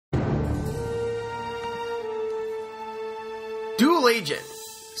Dual agent.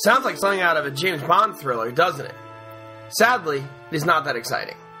 Sounds like something out of a James Bond thriller, doesn't it? Sadly, it is not that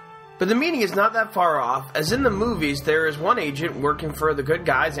exciting. But the meaning is not that far off, as in the movies there is one agent working for the good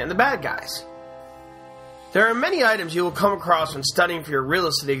guys and the bad guys. There are many items you will come across when studying for your real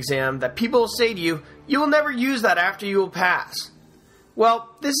estate exam that people will say to you, you will never use that after you will pass. Well,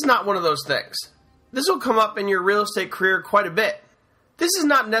 this is not one of those things. This will come up in your real estate career quite a bit. This is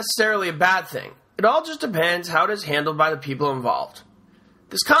not necessarily a bad thing. It all just depends how it is handled by the people involved.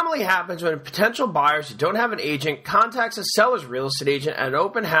 This commonly happens when potential buyers who don't have an agent contacts a seller's real estate agent at an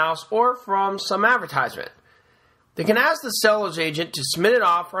open house or from some advertisement. They can ask the seller's agent to submit an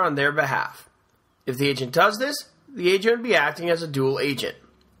offer on their behalf. If the agent does this, the agent would be acting as a dual agent.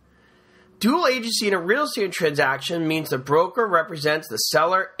 Dual agency in a real estate transaction means the broker represents the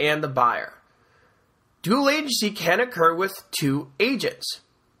seller and the buyer. Dual agency can occur with two agents.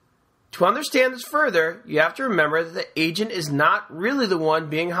 To understand this further, you have to remember that the agent is not really the one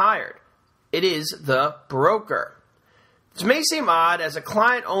being hired. It is the broker. This may seem odd as a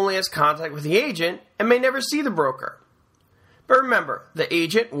client only has contact with the agent and may never see the broker. But remember, the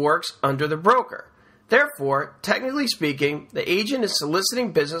agent works under the broker. Therefore, technically speaking, the agent is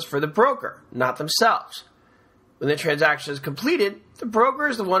soliciting business for the broker, not themselves. When the transaction is completed, the broker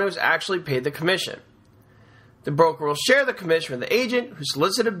is the one who has actually paid the commission. The broker will share the commission with the agent who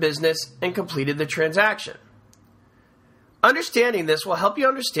solicited business and completed the transaction. Understanding this will help you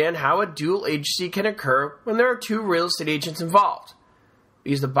understand how a dual agency can occur when there are two real estate agents involved,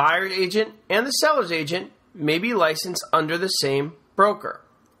 because the buyer's agent and the seller's agent may be licensed under the same broker.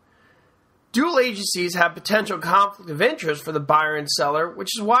 Dual agencies have potential conflict of interest for the buyer and seller,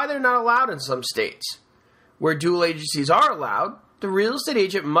 which is why they're not allowed in some states. Where dual agencies are allowed, the real estate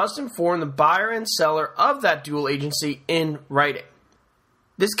agent must inform the buyer and seller of that dual agency in writing.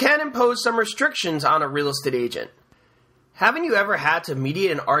 This can impose some restrictions on a real estate agent. Haven't you ever had to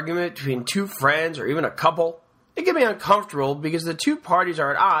mediate an argument between two friends or even a couple? It can be uncomfortable because the two parties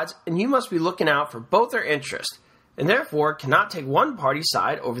are at odds and you must be looking out for both their interests and therefore cannot take one party's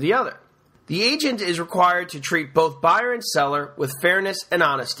side over the other. The agent is required to treat both buyer and seller with fairness and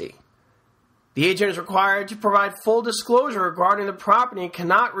honesty. The agent is required to provide full disclosure regarding the property and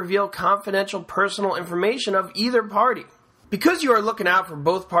cannot reveal confidential personal information of either party. Because you are looking out for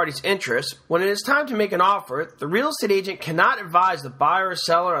both parties' interests, when it is time to make an offer, the real estate agent cannot advise the buyer or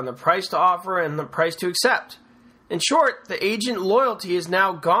seller on the price to offer and the price to accept. In short, the agent loyalty is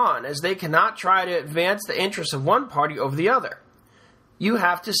now gone as they cannot try to advance the interests of one party over the other. You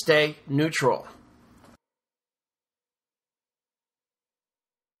have to stay neutral.